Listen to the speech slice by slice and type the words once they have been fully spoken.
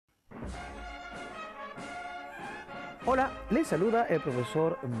Hola, les saluda el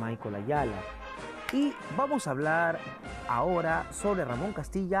profesor Michael Ayala y vamos a hablar ahora sobre Ramón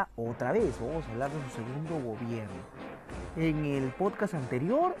Castilla otra vez. Vamos a hablar de su segundo gobierno. En el podcast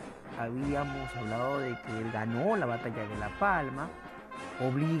anterior habíamos hablado de que él ganó la batalla de La Palma,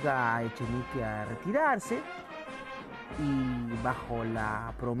 obliga a Echenique a retirarse y bajo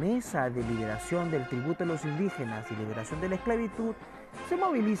la promesa de liberación del tributo de los indígenas y liberación de la esclavitud, se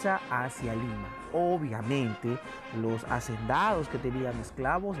moviliza hacia Lima. Obviamente, los hacendados que tenían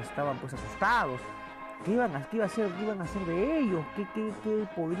esclavos estaban pues asustados. ¿Qué iban a hacer de ellos? ¿Qué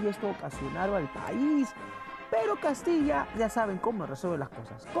podría esto ocasionar al país? Pero Castilla, ya saben cómo resuelve las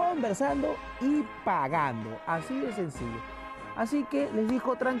cosas, conversando y pagando, así de sencillo. Así que les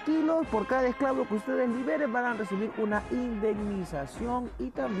dijo, tranquilos, por cada esclavo que ustedes liberen van a recibir una indemnización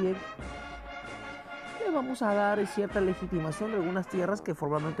y también les vamos a dar cierta legitimación de algunas tierras que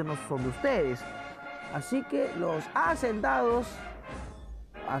formalmente no son de ustedes. Así que los hacendados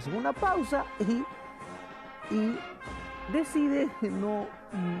hacen una pausa y deciden no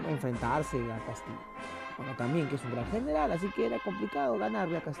enfrentarse a Castilla. Bueno, también que es un gran general, así que era complicado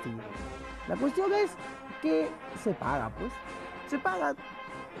ganarle a Castilla. La cuestión es que se paga, pues. Se paga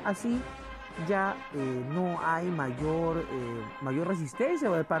así, ya no hay mayor resistencia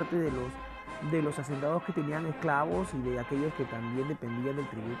de parte de los hacendados que tenían esclavos y de aquellos que también dependían del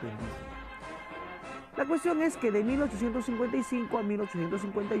tributo indígena. La cuestión es que de 1855 a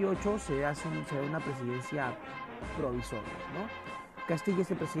 1858 se da una presidencia provisoria, ¿no? Castilla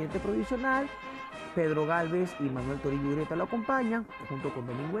es el presidente provisional, Pedro Gálvez y Manuel Torillo Ureta lo acompañan, junto con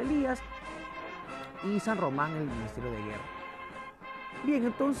Domingo Elías y San Román, el Ministerio de Guerra. Bien,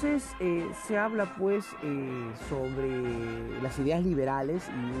 entonces se habla pues sobre las ideas liberales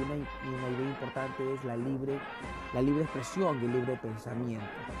y una idea importante es la libre expresión y el libre pensamiento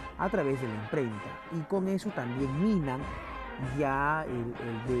a través de la imprenta, y con eso también minan ya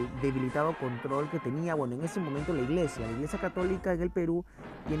el debilitado control que tenía, bueno, en ese momento la Iglesia Católica en el Perú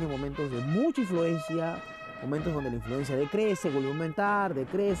tiene momentos de mucha influencia, momentos donde la influencia decrece, vuelve a aumentar,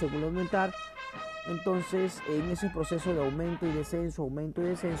 decrece, vuelve a aumentar. Entonces, en ese proceso de aumento y descenso,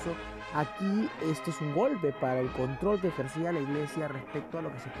 aquí este es un golpe para el control que ejercía la Iglesia respecto a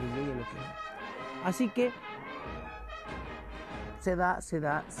lo que se escribía y a lo que no. Así que se da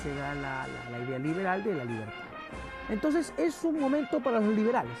la idea liberal de la libertad. Entonces, es un momento para los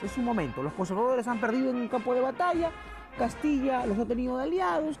liberales, es un momento. Los conservadores han perdido en un campo de batalla, Castilla los ha tenido de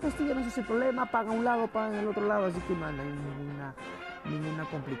aliados, Castilla no se hace problema, paga un lado, paga el otro lado, así que no hay ninguna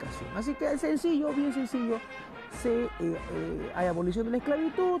complicación. Así que es sencillo, bien sencillo. Hay abolición de la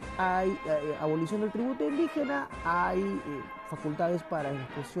esclavitud, hay abolición del tributo indígena, hay facultades para la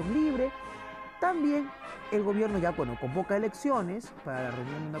expresión libre. También el gobierno ya convoca elecciones para la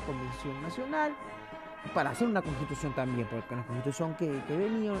reunión de una convención nacional, para hacer una constitución también, porque la constitución que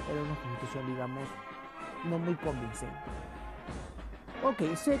venía era una constitución, digamos, no muy convincente.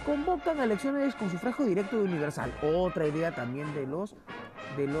 Ok, se convocan elecciones con sufragio directo y universal, otra idea también de los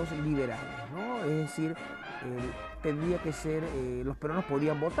liberales, ¿no? Es decir, tendría que ser, los peruanos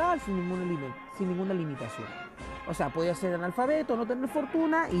podían votar sin ninguna limitación. O sea, podía ser analfabeto, no tener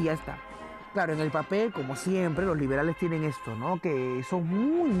fortuna y ya está. Claro, en el papel, como siempre, los liberales tienen esto, ¿no? Que son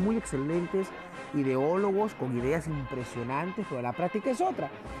muy excelentes ideólogos con ideas impresionantes, pero la práctica es otra.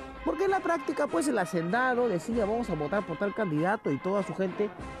 Porque en la práctica, pues, el hacendado decía, vamos a votar por tal candidato, y toda su gente,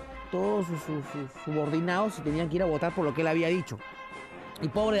 todos sus subordinados se tenían que ir a votar por lo que él había dicho. Y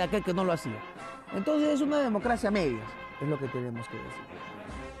pobre de aquel que no lo hacía. Entonces es una democracia a medias, es lo que tenemos que decir.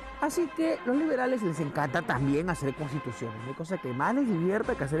 Así que a los liberales les encanta también hacer constituciones. No hay cosa que más les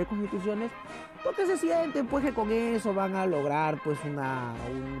divierta que hacer constituciones, porque se sienten pues que con eso van a lograr pues un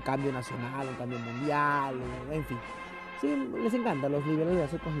cambio nacional, un cambio mundial, en fin. Sí, les encanta a los liberales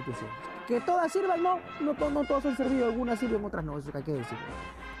hacer constituciones. Que todas sirvan, no todas han servido, algunas sirven, otras no, eso que hay que decirlo.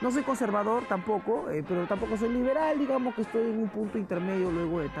 No soy conservador tampoco, pero tampoco soy liberal, digamos que estoy en un punto intermedio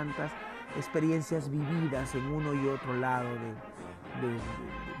luego de tantas experiencias vividas en uno y otro lado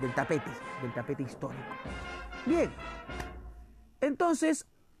del tapete histórico. Bien, entonces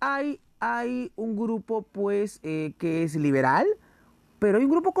hay un grupo pues que es liberal, pero hay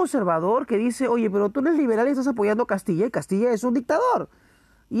un grupo conservador que dice, oye, pero tú eres liberal y estás apoyando a Castilla, y Castilla es un dictador.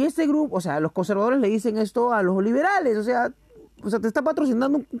 Y este grupo, o sea, los conservadores le dicen esto a los liberales, o sea, te está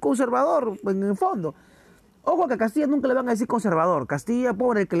patrocinando un conservador en el fondo. Ojo, que a Castilla nunca le van a decir conservador. Castilla,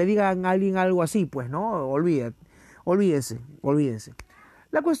 pobre, que le digan a alguien algo así, pues, ¿no? Olvídese.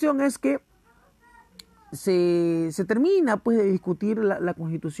 La cuestión es que se termina pues de discutir la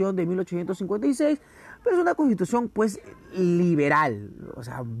Constitución de 1856, pero es una Constitución pues liberal, o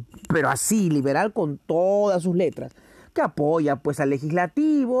sea, pero así, liberal con todas sus letras. que apoya pues al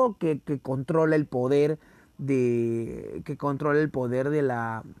legislativo, que controla el poder de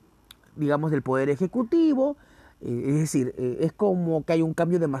la, digamos, del poder ejecutivo. Es decir, es como que hay un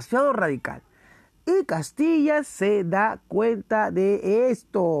cambio demasiado radical. Y Castilla se da cuenta de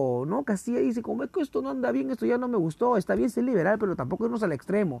esto, ¿no? Castilla dice, como es que esto no anda bien, esto ya no me gustó, está bien ser liberal, pero tampoco irnos al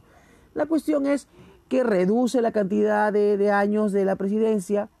extremo. La cuestión es que reduce la cantidad de años de la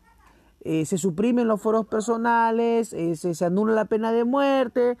presidencia, se suprimen los fueros personales, se anula la pena de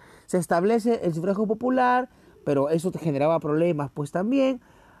muerte, se establece el sufragio popular, pero eso te generaba problemas pues también,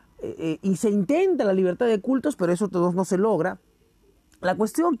 y se intenta la libertad de cultos, pero eso no se logra. La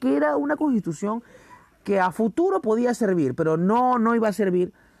cuestión que era una constitución que a futuro podía servir, pero no iba a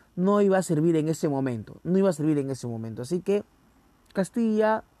servir en ese momento, Así que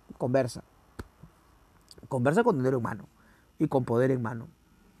Castilla conversa con dinero en mano y con poder en mano.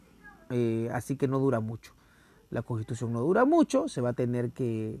 Así que no dura mucho. La constitución no dura mucho, se va a tener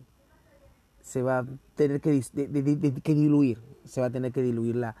que diluir,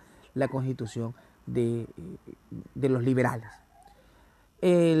 la constitución de los liberales.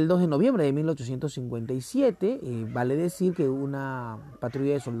 El 2 de noviembre de 1857, vale decir que una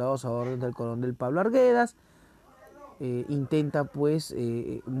patrulla de soldados a orden del coronel Pablo Arguedas intenta pues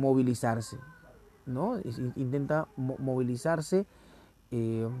movilizarse, ¿no? Intenta movilizarse,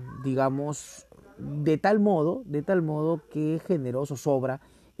 digamos, de tal modo que generó zozobra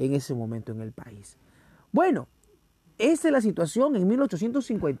en ese momento en el país. Bueno, esta es la situación en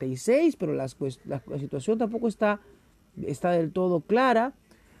 1856, pero la situación tampoco está del todo clara.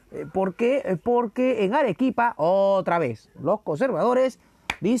 ¿Por qué? Porque en Arequipa, otra vez, los conservadores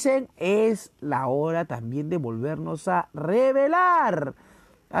dicen es la hora también de volvernos a rebelar.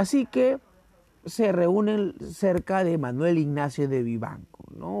 Así que se reúnen cerca de Manuel Ignacio de Vivanco,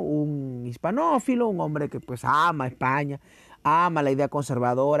 ¿no? Un hispanófilo, un hombre que pues ama España, ama la idea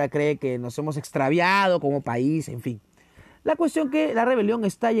conservadora, cree que nos hemos extraviado como país, en fin. La cuestión que la rebelión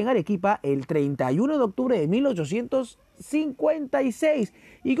estalla en Arequipa el 31 de octubre de 1856.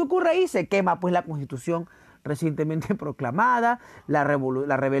 ¿Y qué ocurre ahí? Se quema pues la constitución recientemente proclamada, la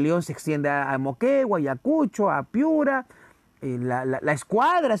rebelión se extiende a Moquegua, Ayacucho, a Piura, la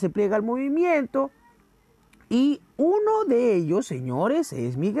escuadra se pliega al movimiento y uno de ellos, señores,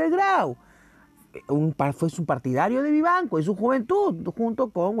 es Miguel Grau. Fue un partidario de Vivanco en su juventud,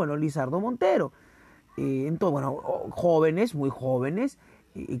 junto con, Lizardo Montero. Entonces, jóvenes, muy jóvenes,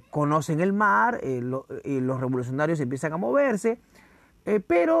 conocen el mar, los revolucionarios empiezan a moverse,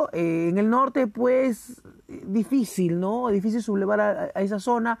 pero en el norte, pues, difícil, ¿no? Difícil sublevar a esa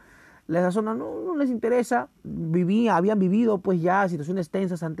zona. Esa zona no les interesa, habían vivido, pues, ya situaciones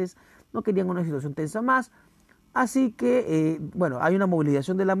tensas antes, no querían una situación tensa más. Así que, hay una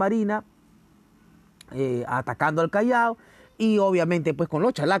movilización de la Marina atacando al Callao y obviamente, pues, con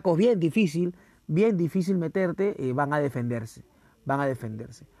los chalacos bien difícil meterte, van a defenderse.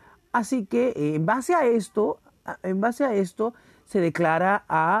 Así que en base a esto se declara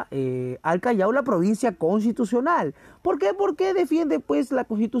al Callao la provincia constitucional. ¿Por qué? Porque defiende pues la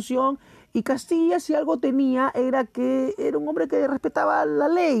Constitución, y Castilla, si algo tenía, era que era un hombre que respetaba la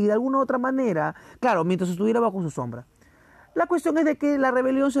ley de alguna u otra manera, claro, mientras estuviera bajo su sombra. La cuestión es de que la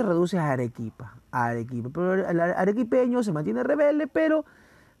rebelión se reduce a Arequipa, pero el arequipeño se mantiene rebelde, pero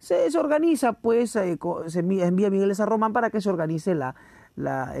se organiza, pues, se envía a Miguel de San Román para que se organice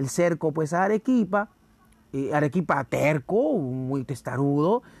el cerco, pues, a Arequipa. Arequipa, terco, muy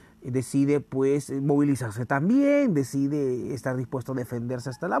testarudo, decide, pues, movilizarse también, decide estar dispuesto a defenderse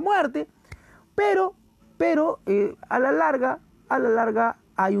hasta la muerte, pero a la larga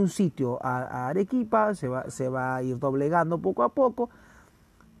hay un sitio a Arequipa, se va a ir doblegando poco a poco.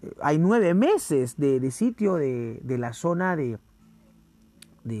 Hay 9 meses de sitio de la zona de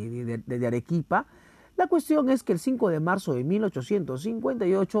Arequipa. La cuestión es que el 5 de marzo de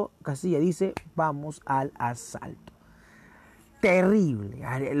 1858 Castilla dice vamos al asalto. Terrible.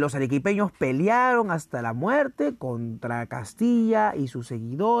 Los arequipeños pelearon hasta la muerte contra Castilla y sus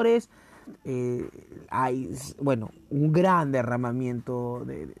seguidores. Hay un gran derramamiento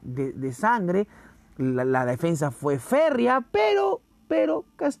de sangre. La defensa fue férrea, pero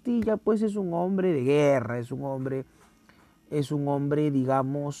Castilla pues es un hombre de guerra, es un hombre,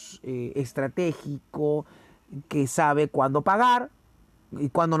 digamos, estratégico, que sabe cuándo pagar y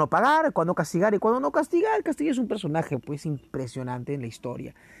cuándo no pagar, cuándo castigar y cuándo no castigar. Castilla es un personaje, pues, impresionante en la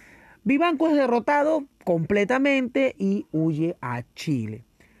historia. Vivanco es derrotado completamente y huye a Chile.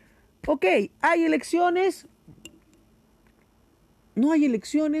 Ok, ¿hay elecciones? No hay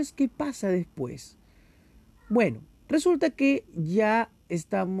elecciones. ¿Qué pasa después? Bueno, resulta que ya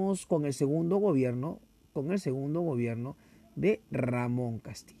estamos con el segundo gobierno con el segundo gobierno de Ramón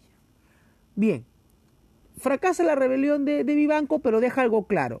Castilla. Bien, fracasa la rebelión de Vivanco, pero deja algo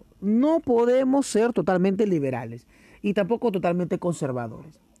claro: no podemos ser totalmente liberales y tampoco totalmente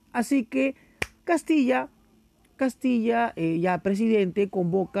conservadores. Así que Castilla, ya presidente,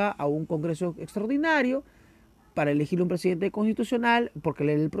 convoca a un congreso extraordinario para elegir un presidente constitucional, porque él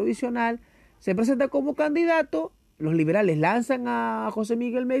era el provisional. Se presenta como candidato, los liberales lanzan a José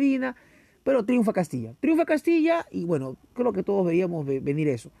Miguel Medina, pero triunfa Castilla. Triunfa Castilla y bueno, creo que todos veíamos venir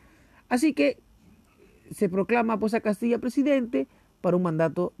eso. Así que se proclama pues a Castilla presidente para un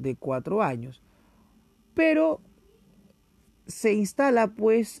mandato de 4 años. Pero se instala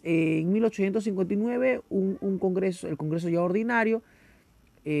pues en 1859 un congreso, el congreso ya ordinario,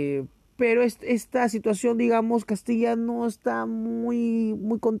 pero esta situación, digamos, Castilla no está muy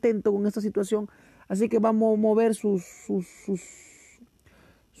contento con esta situación, así que va a mover sus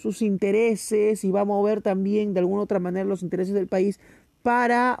intereses y va a mover también de alguna otra manera los intereses del país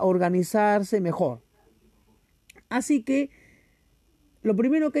para organizarse mejor. Así que lo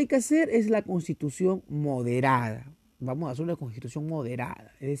primero que hay que hacer es la constitución moderada. Vamos a hacer una constitución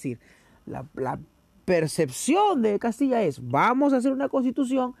moderada. Es decir, la percepción de Castilla es: vamos a hacer una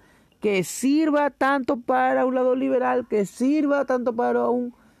constitución que sirva tanto para un lado liberal, que sirva tanto para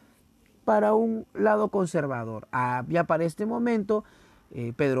un lado conservador. Ya para este momento,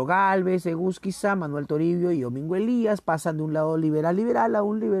 Pedro Gálvez, Egusquiza, Manuel Toribio y Domingo Elías pasan de un lado liberal a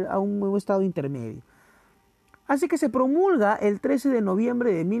un nuevo estado intermedio. Así que se promulga el 13 de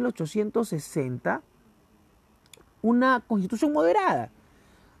noviembre de 1860 una constitución moderada.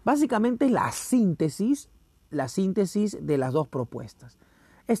 Básicamente la síntesis de las dos propuestas.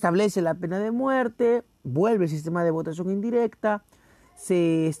 Establece la pena de muerte, vuelve el sistema de votación indirecta,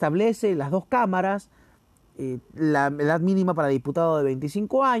 se establece las 2 cámaras, la edad mínima para diputado de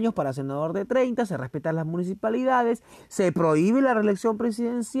 25 años, para senador de 30, se respetan las municipalidades, se prohíbe la reelección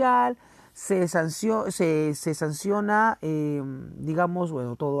presidencial, se sanciona, digamos,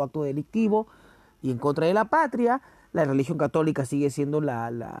 bueno, todo acto delictivo y en contra de la patria. La religión católica sigue siendo la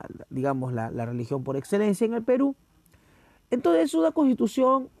religión por excelencia en el Perú. Entonces es una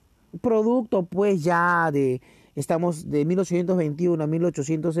constitución producto pues ya estamos de 1821 a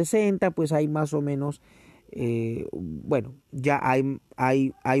 1860, pues hay más o menos, ya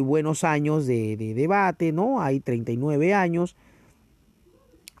hay buenos años de debate, ¿no? Hay 39 años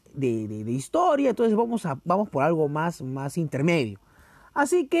de historia, entonces vamos por algo más intermedio.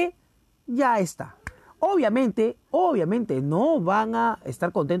 Así que ya está. Obviamente no van a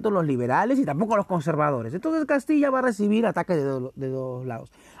estar contentos los liberales y tampoco los conservadores. Entonces Castilla va a recibir ataques de dos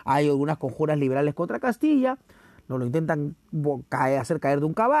lados. Hay algunas conjuras liberales contra Castilla, no lo intentan hacer caer de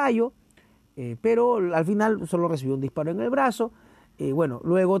un caballo, pero al final solo recibió un disparo en el brazo.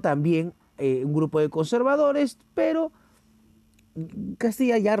 Luego también un grupo de conservadores, pero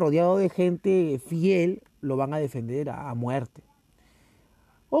Castilla, ya rodeado de gente fiel, lo van a defender a muerte.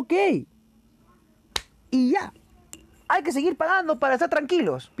 Ok. Y ya, hay que seguir pagando para estar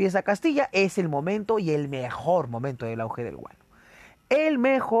tranquilos. Piensa Castilla, es el momento y el mejor momento del auge del guano. El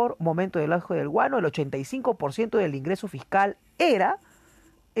mejor momento del auge del guano, el 85% del ingreso fiscal era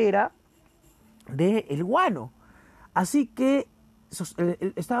del guano. Así que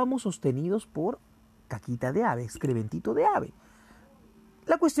estábamos sostenidos por caquita de ave, excrementito de ave.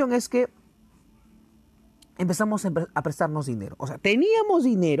 La cuestión es que empezamos a prestarnos dinero. O sea, teníamos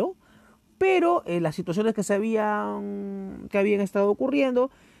dinero, pero las situaciones que habían estado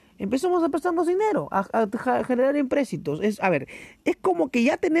ocurriendo, empezamos a prestarnos dinero, a generar empréstitos. Es como que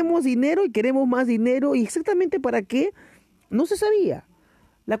ya tenemos dinero y queremos más dinero, y exactamente para qué no se sabía.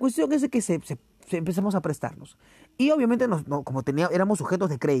 La cuestión es de que empezamos a prestarnos. Y obviamente éramos sujetos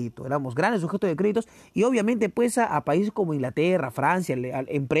de crédito, éramos grandes sujetos de créditos, y obviamente pues a países como Inglaterra, Francia, a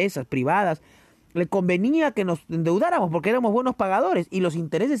empresas privadas, le convenía que nos endeudáramos porque éramos buenos pagadores y los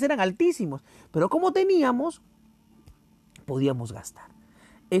intereses eran altísimos. Pero como teníamos, podíamos gastar.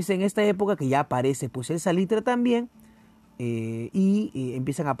 Es en esta época que ya aparece pues el salitre también, y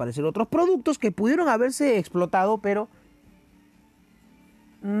empiezan a aparecer otros productos que pudieron haberse explotado, pero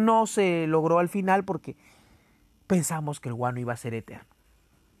no se logró al final porque pensamos que el guano iba a ser eterno.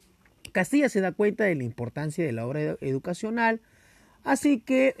 Castilla se da cuenta de la importancia de la obra educacional, así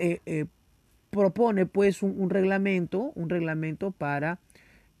que propone pues un reglamento para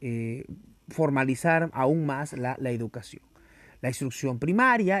formalizar aún más la educación. La instrucción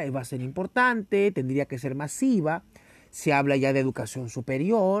primaria va a ser importante, tendría que ser masiva. Se habla ya de educación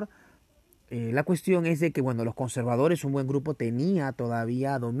superior. La cuestión es de que, los conservadores, un buen grupo, tenía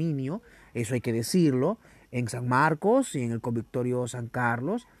todavía dominio, eso hay que decirlo, en San Marcos y en el Convictorio San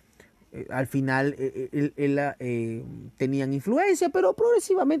Carlos. al final tenían influencia, pero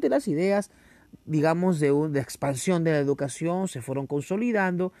progresivamente las ideas, digamos, de expansión de la educación se fueron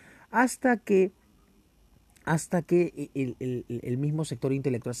consolidando hasta que el mismo sector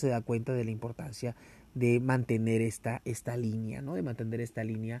intelectual se da cuenta de la importancia de mantener esta línea, ¿no? De mantener esta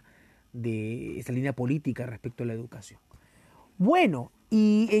línea política respecto a la educación. Bueno,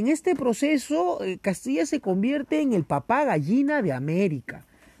 y en este proceso Castilla se convierte en el papá gallina de América.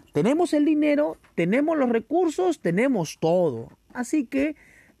 Tenemos el dinero, tenemos los recursos, tenemos todo. Así que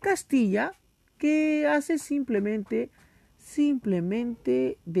Castilla, ¿qué hace? Simplemente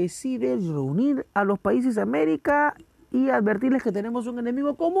decide reunir a los países de América y advertirles que tenemos un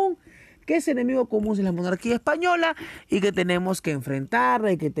enemigo común, que ese enemigo común es la monarquía española y que tenemos que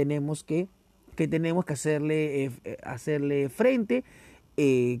enfrentarla y que tenemos que hacerle frente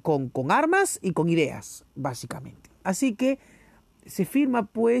con armas y con ideas, básicamente. Así que se firma,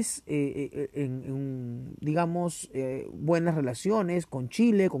 pues, digamos, buenas relaciones con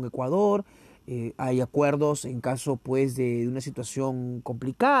Chile, con Ecuador. Hay acuerdos en caso, pues, de una situación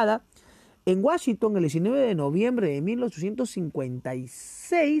complicada. En Washington, el 19 de noviembre de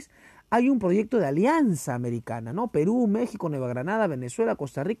 1856, hay un proyecto de alianza americana, ¿no? Perú, México, Nueva Granada, Venezuela,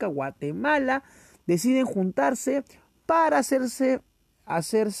 Costa Rica, Guatemala deciden juntarse para hacerse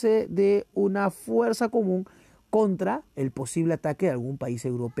de una fuerza común contra el posible ataque de algún país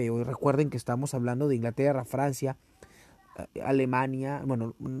europeo. Y recuerden que estamos hablando de Inglaterra, Francia, Alemania,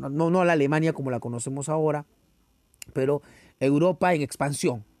 bueno, no la Alemania como la conocemos ahora, pero Europa en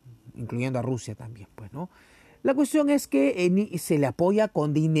expansión, incluyendo a Rusia también, pues, ¿no? La cuestión es que se le apoya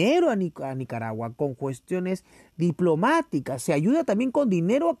con dinero a Nicaragua, con cuestiones diplomáticas, se ayuda también con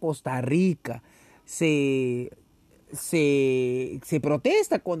dinero a Costa Rica, se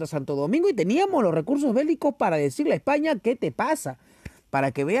protesta contra Santo Domingo y teníamos los recursos bélicos para decirle a España qué te pasa,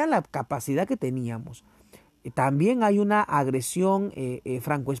 para que vean la capacidad que teníamos. También hay una agresión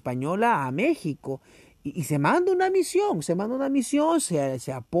franco-española a México y se manda una misión, se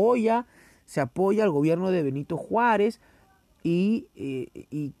apoya al gobierno de Benito Juárez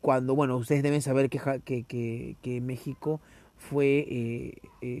y cuando, bueno, ustedes deben saber que México hubo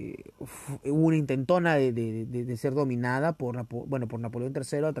una intentona de ser dominada por Napoleón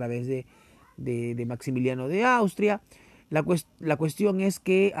III a través de Maximiliano de Austria. La cuestión es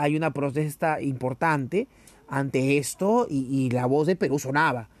que hay una protesta importante ante esto y la voz de Perú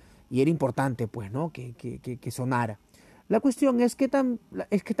sonaba y era importante, pues, ¿no? que sonara. La cuestión es que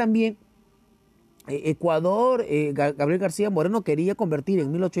también Ecuador, Gabriel García Moreno quería convertir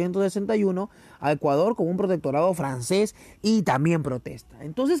en 1861 a Ecuador como un protectorado francés y también protesta.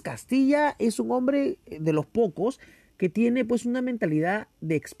 Entonces Castilla es un hombre de los pocos que tiene, pues, una mentalidad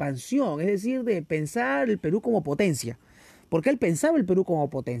de expansión, es decir, de pensar el Perú como potencia, porque él pensaba el Perú como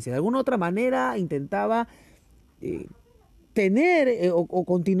potencia. De alguna otra manera intentaba o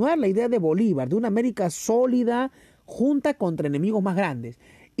continuar la idea de Bolívar, de una América sólida, junta contra enemigos más grandes.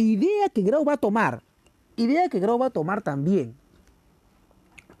 Idea que Grau va a tomar también.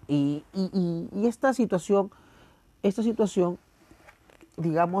 Y esta situación,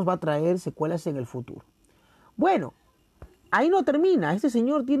 digamos, va a traer secuelas en el futuro. Bueno, ahí no termina. Este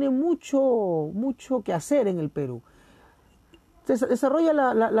señor tiene mucho que hacer en el Perú. Se desarrolla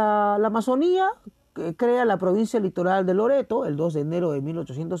la Amazonía, crea la provincia litoral de Loreto el 2 de enero de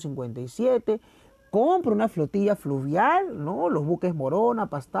 1857, compra una flotilla fluvial, ¿no? Los buques Morona,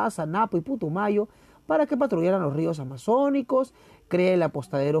 Pastaza, Napo y Putumayo para que patrullaran los ríos amazónicos, crea el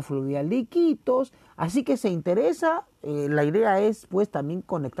apostadero fluvial de Iquitos, así que se interesa, la idea es, pues, también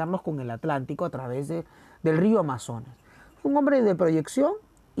conectarnos con el Atlántico a través del río Amazonas. Un hombre de proyección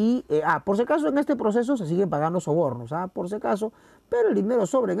y, por si acaso, en este proceso se siguen pagando sobornos, por si acaso, pero el dinero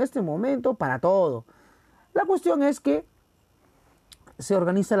sobra en este momento para todo. La cuestión es que se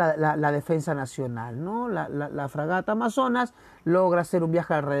organiza la defensa nacional, ¿no? La fragata Amazonas logra hacer un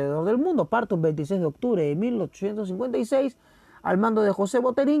viaje alrededor del mundo, parte un 26 de octubre de 1856 al mando de José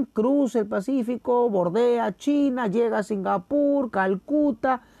Boterín, cruza el Pacífico, bordea China, llega a Singapur,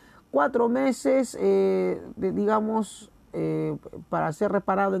 Calcuta, 4 meses, para ser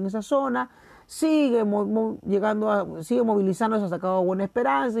reparado en esa zona, sigue movilizándose hasta Cabo Buena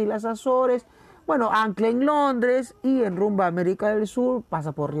Esperanza y las Azores. Bueno, ancla en Londres y en rumbo a América del Sur,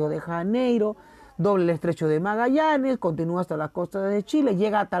 pasa por Río de Janeiro, doble el estrecho de Magallanes, continúa hasta las costas de Chile,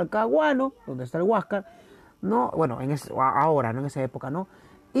 llega a Talcahuano, donde está el Huáscar, ¿no? Bueno, ahora, no en esa época, ¿no?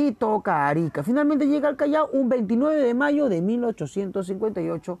 Y toca Arica. Finalmente llega al Callao un 29 de mayo de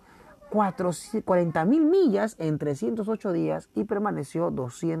 1858, 40.000 millas en 308 días y permaneció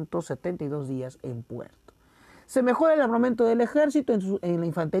 272 días en puerto. Se mejora el armamento del ejército en la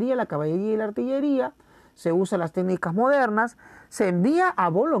infantería, la caballería y la artillería. Se usan las técnicas modernas. Se envía a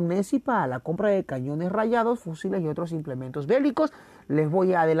Bolognesi para la compra de cañones rayados, fusiles y otros implementos bélicos. Les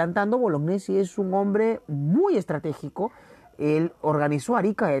voy adelantando, Bolognesi es un hombre muy estratégico. Él organizó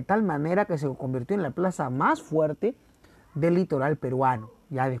Arica de tal manera que se convirtió en la plaza más fuerte del litoral peruano.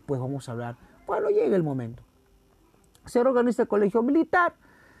 Ya después vamos a hablar cuando llegue el momento. Se organiza el colegio militar.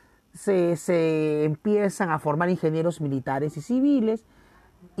 Se empiezan a formar ingenieros militares y civiles,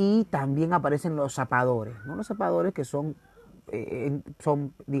 y también aparecen los zapadores, ¿no? Los zapadores que son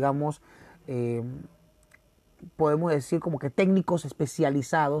digamos, podemos decir como que técnicos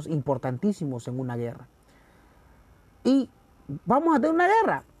especializados importantísimos en una guerra. Y vamos a tener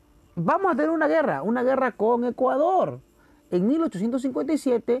una guerra con Ecuador. En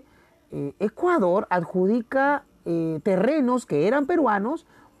 1857, Ecuador adjudica terrenos que eran peruanos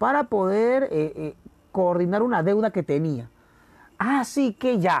para poder coordinar una deuda que tenía. Así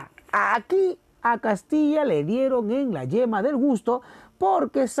que ya, aquí a Castilla le dieron en la yema del gusto,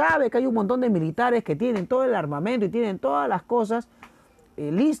 porque sabe que hay un montón de militares que tienen todo el armamento y tienen todas las cosas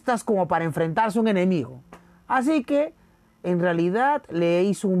listas como para enfrentarse a un enemigo. Así que en realidad le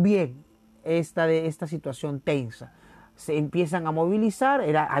hizo un bien esta situación tensa. Se empiezan a movilizar,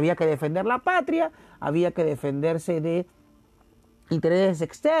 había que defender la patria, había que defenderse de intereses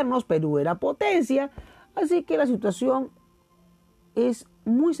externos. Perú era potencia, así que la situación es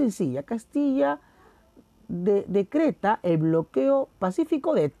muy sencilla. Castilla decreta el bloqueo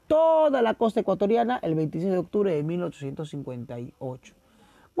pacífico de toda la costa ecuatoriana el 26 de octubre de 1858.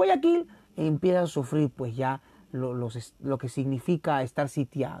 Guayaquil empieza a sufrir pues ya lo que significa estar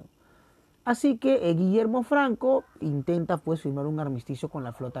sitiado. Así que Guillermo Franco intenta pues firmar un armisticio con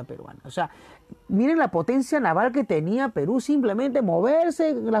la flota peruana. O sea, miren la potencia naval que tenía Perú, simplemente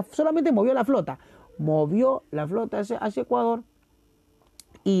moverse, solamente movió la flota hacia Ecuador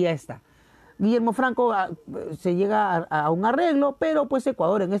y ya está. Guillermo Franco se llega a un arreglo, pero pues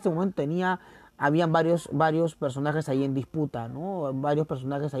Ecuador en este momento habían varios personajes ahí en disputa, ¿no? Varios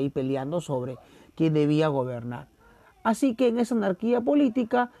personajes ahí peleando sobre quién debía gobernar. Así que en esa anarquía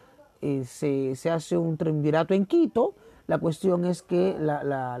política se hace un triunvirato en Quito. La cuestión es que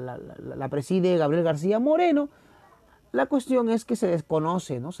la preside Gabriel García Moreno. La cuestión es que se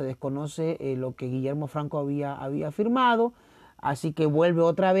desconoce, ¿no? Se desconoce lo que Guillermo Franco había firmado. Así que vuelve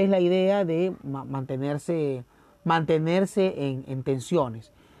otra vez la idea de mantenerse en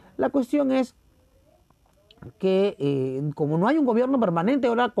tensiones. La cuestión es que como no hay un gobierno permanente,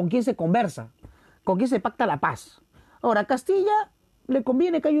 ahora ¿con quién se conversa? ¿Con quién se pacta la paz? Ahora, Castilla le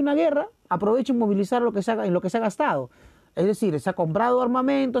conviene que haya una guerra, aproveche y movilizar lo que se ha gastado. Es decir, se ha comprado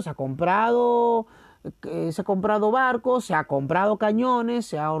armamento, se ha comprado barcos, se ha comprado cañones,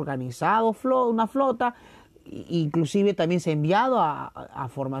 se ha organizado una flota, inclusive también se ha enviado a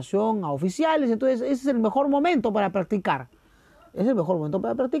formación a oficiales. Entonces ese es el mejor momento para practicar.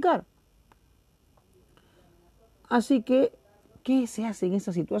 Así que, ¿qué se hace en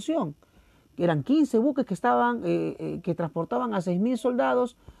esa situación? Eran 15 buques que transportaban a 6.000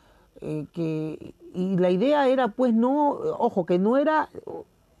 soldados, y la idea era pues que no era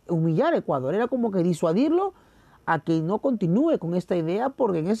humillar a Ecuador, era como que disuadirlo a que no continúe con esta idea,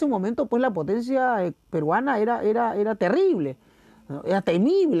 porque en ese momento pues la potencia peruana era terrible, ¿no? Era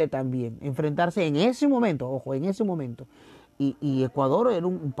temible también enfrentarse en ese momento, y Ecuador era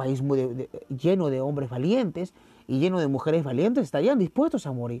un país lleno de hombres valientes y lleno de mujeres valientes, estarían dispuestos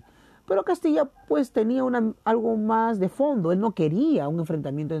a morir. Pero Castilla pues tenía algo más de fondo, él no quería un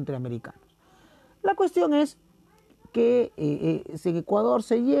enfrentamiento entre americanos. La cuestión es que en Ecuador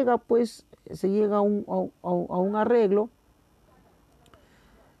se llega a un arreglo.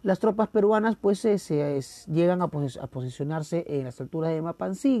 Las tropas peruanas pues llegan a posicionarse en las alturas de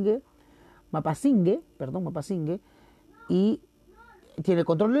Mapasingue, y tiene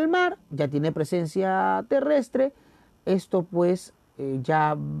control del mar, ya tiene presencia terrestre. Esto pues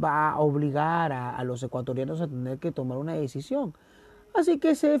ya va a obligar a los ecuatorianos a tener que tomar una decisión. Así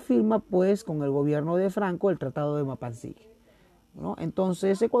que se firma pues con el gobierno de Franco el Tratado de Mapasingue, ¿no?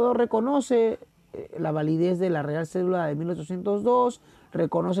 Entonces Ecuador reconoce la validez de la Real Cédula de 1802,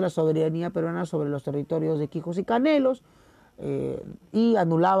 reconoce la soberanía peruana sobre los territorios de Quijos y Canelos, y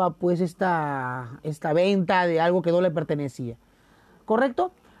anulaba pues esta venta de algo que no le pertenecía.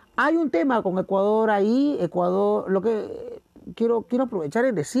 ¿Correcto? Hay un tema con Ecuador ahí. Ecuador, lo que quiero aprovechar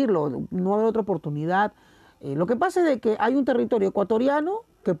en decirlo, no va a haber otra oportunidad. Lo que pasa es de que hay un territorio ecuatoriano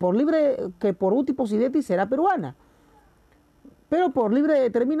que por uti possidetis será peruana, pero por libre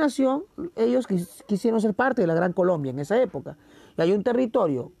determinación ellos quisieron ser parte de la Gran Colombia en esa época. Y hay un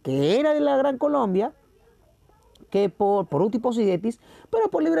territorio que era de la Gran Colombia, que por uti possidetis, pero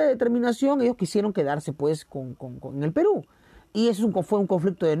por libre determinación ellos quisieron quedarse pues en el Perú. Y eso fue un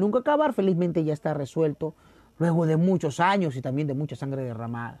conflicto de nunca acabar, felizmente ya está resuelto luego de muchos años y también de mucha sangre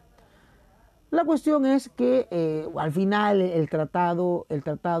derramada. La cuestión es que al final el tratado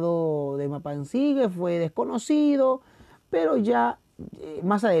de Mapansigue fue desconocido, pero ya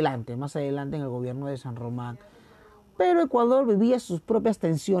más adelante en el gobierno de San Román. Pero Ecuador vivía sus propias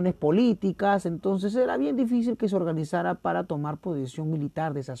tensiones políticas, entonces era bien difícil que se organizara para tomar posición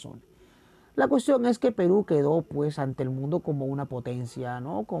militar de esa zona. La cuestión es que Perú quedó pues ante el mundo como una potencia,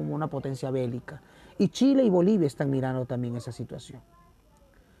 ¿no? Como una potencia bélica. Y Chile y Bolivia están mirando también esa situación.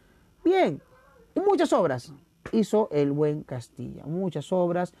 Bien, muchas obras hizo el buen Castilla, muchas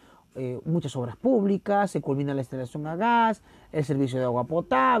obras públicas, se culmina la instalación a gas, el servicio de agua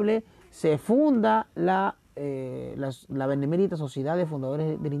potable, se funda la Benemérita Sociedad de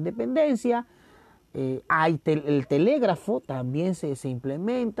Fundadores de la Independencia, el telégrafo también se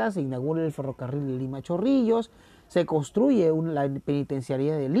implementa, se inaugura el ferrocarril de Lima Chorrillos, se construye la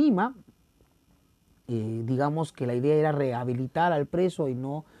penitenciaría de Lima, digamos que la idea era rehabilitar al preso y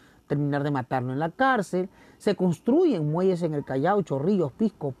no terminar de matarlo en la cárcel, se construyen muelles en el Callao, Chorrillos,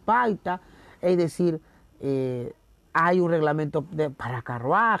 Pisco, Paita, es decir, hay un reglamento para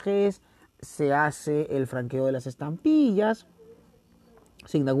carruajes, se hace el franqueo de las estampillas,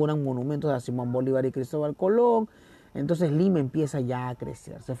 se inauguran monumentos a Simón Bolívar y Cristóbal Colón, entonces Lima empieza ya a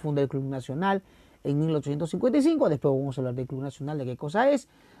crecer, se funda el Club Nacional en 1855, después vamos a hablar del Club Nacional, de qué cosa es,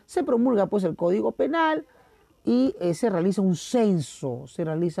 se promulga pues el Código Penal y se realiza un censo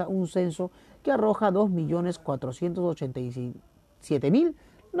que arroja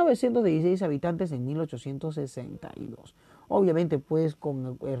 2.487.916 habitantes en 1862. Obviamente pues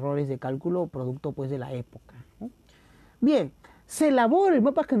con errores de cálculo producto pues de la época, ¿no? Bien, se elabora el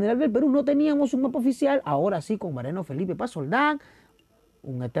mapa general del Perú, no teníamos un mapa oficial, ahora sí con Mariano Felipe Paz Soldán,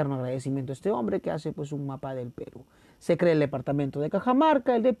 un eterno agradecimiento a este hombre que hace pues un mapa del Perú. Se crea el departamento de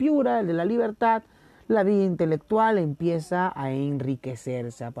Cajamarca, el de Piura, el de La Libertad, la vida intelectual empieza a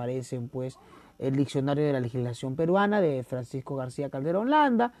enriquecerse, aparecen pues el diccionario de la legislación peruana de Francisco García Calderón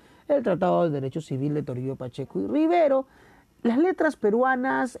Landa, el Tratado del Derecho Civil de Toribio Pacheco y Rivero. Las letras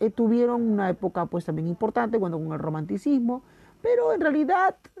peruanas tuvieron una época pues también importante cuando con el romanticismo, pero en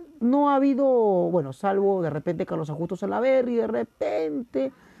realidad no ha habido, bueno, salvo de repente Carlos Augusto Salaverry, de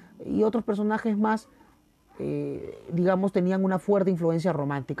repente, y otros personajes más, digamos, tenían una fuerte influencia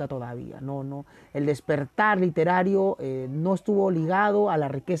romántica todavía. El despertar literario no estuvo ligado a la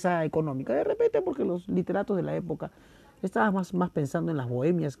riqueza económica, de repente porque los literatos de la época estaban más pensando en las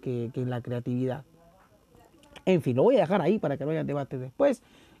bohemias que en la creatividad. En fin, lo voy a dejar ahí para que no haya debate después.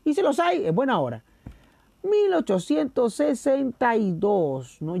 Y si los hay, en buena hora.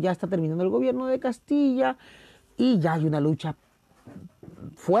 1862, ¿no? Ya está terminando el gobierno de Castilla y ya hay una lucha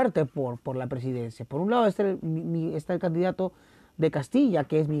fuerte por la presidencia. Por un lado está el candidato de Castilla,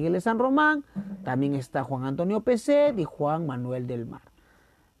 que es Miguel de San Román, también está Juan Antonio Peset y Juan Manuel del Mar.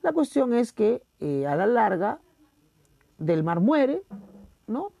 La cuestión es que a la larga del Mar muere,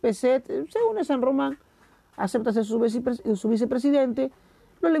 ¿no? Peset se une a San Román, acepta ser su vicepresidente,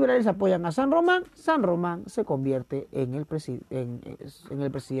 los liberales apoyan a San Román se convierte en el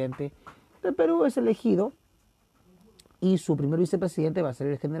presidente del Perú, es elegido y su primer vicepresidente va a ser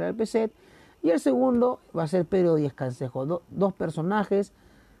el general Peset y el segundo va a ser Pedro Díaz Canseco, dos personajes,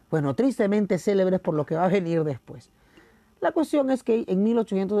 bueno, tristemente célebres por lo que va a venir después. La cuestión es que en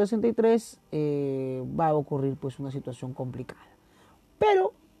 1863 va a ocurrir pues una situación complicada,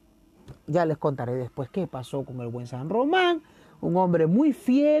 pero ya les contaré después qué pasó con el buen San Román, un hombre muy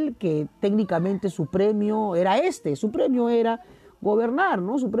fiel que técnicamente su premio era gobernar,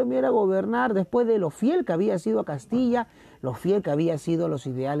 ¿no? Su premio era gobernar después de lo fiel que había sido a Castilla, lo fiel que había sido a los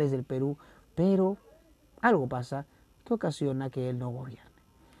ideales del Perú, pero algo pasa que ocasiona que él no gobierne.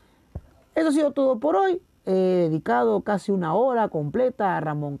 Eso ha sido todo por hoy. He dedicado casi una hora completa a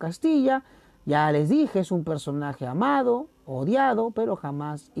Ramón Castilla. Ya les dije, es un personaje amado, odiado, pero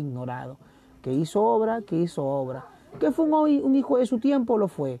jamás ignorado. Que hizo obra. Que fue un hijo de su tiempo, lo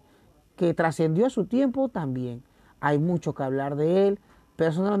fue. Que trascendió a su tiempo, también. Hay mucho que hablar de él.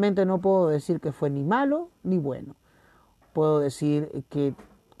 Personalmente no puedo decir que fue ni malo ni bueno. Puedo decir que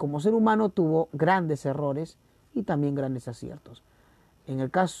como ser humano tuvo grandes errores y también grandes aciertos. En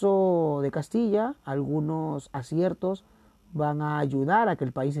el caso de Castilla, algunos aciertos van a ayudar a que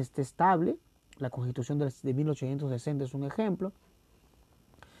el país esté estable. La Constitución de 1860 es un ejemplo.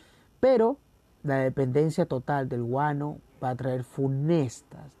 Pero la dependencia total del guano va a traer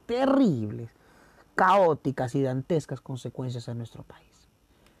funestas, terribles, caóticas y dantescas consecuencias a nuestro país.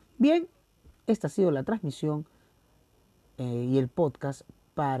 Bien, esta ha sido la transmisión y el podcast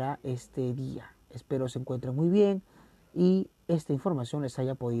para este día. Espero se encuentren muy bien y esta información les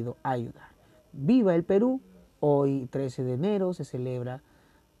haya podido ayudar. ¡Viva el Perú! Hoy 13 de enero se celebra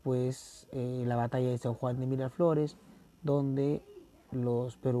pues la batalla de San Juan de Miraflores, donde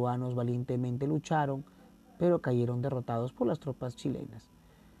los peruanos valientemente lucharon, pero cayeron derrotados por las tropas chilenas.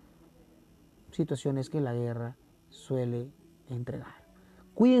 Situaciones que la guerra suele entregar.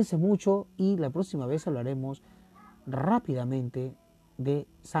 Cuídense mucho y la próxima vez hablaremos rápidamente de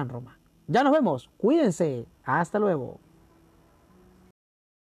San Román. Ya nos vemos, cuídense, hasta luego.